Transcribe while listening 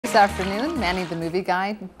this afternoon, Manny the Movie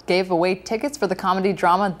Guy gave away tickets for the comedy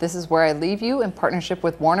drama This Is Where I Leave You in partnership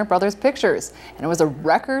with Warner Brothers Pictures, and it was a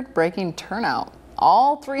record-breaking turnout.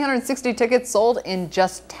 All 360 tickets sold in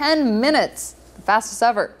just 10 minutes, the fastest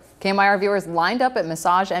ever. KMIR viewers lined up at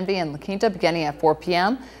Massage Envy in La Quinta beginning at 4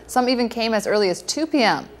 p.m. Some even came as early as 2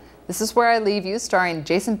 p.m. This Is Where I Leave You, starring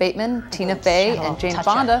Jason Bateman, Tina Fey, and Jane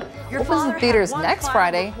Fonda, opens in theaters next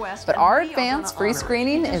Friday, but our advance free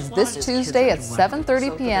screening is this Tuesday at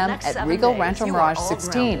 7:30 p.m. at Regal Rancho Mirage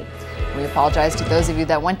 16. We apologize to those of you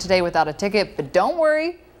that went today without a ticket, but don't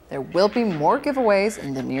worry, there will be more giveaways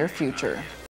in the near future.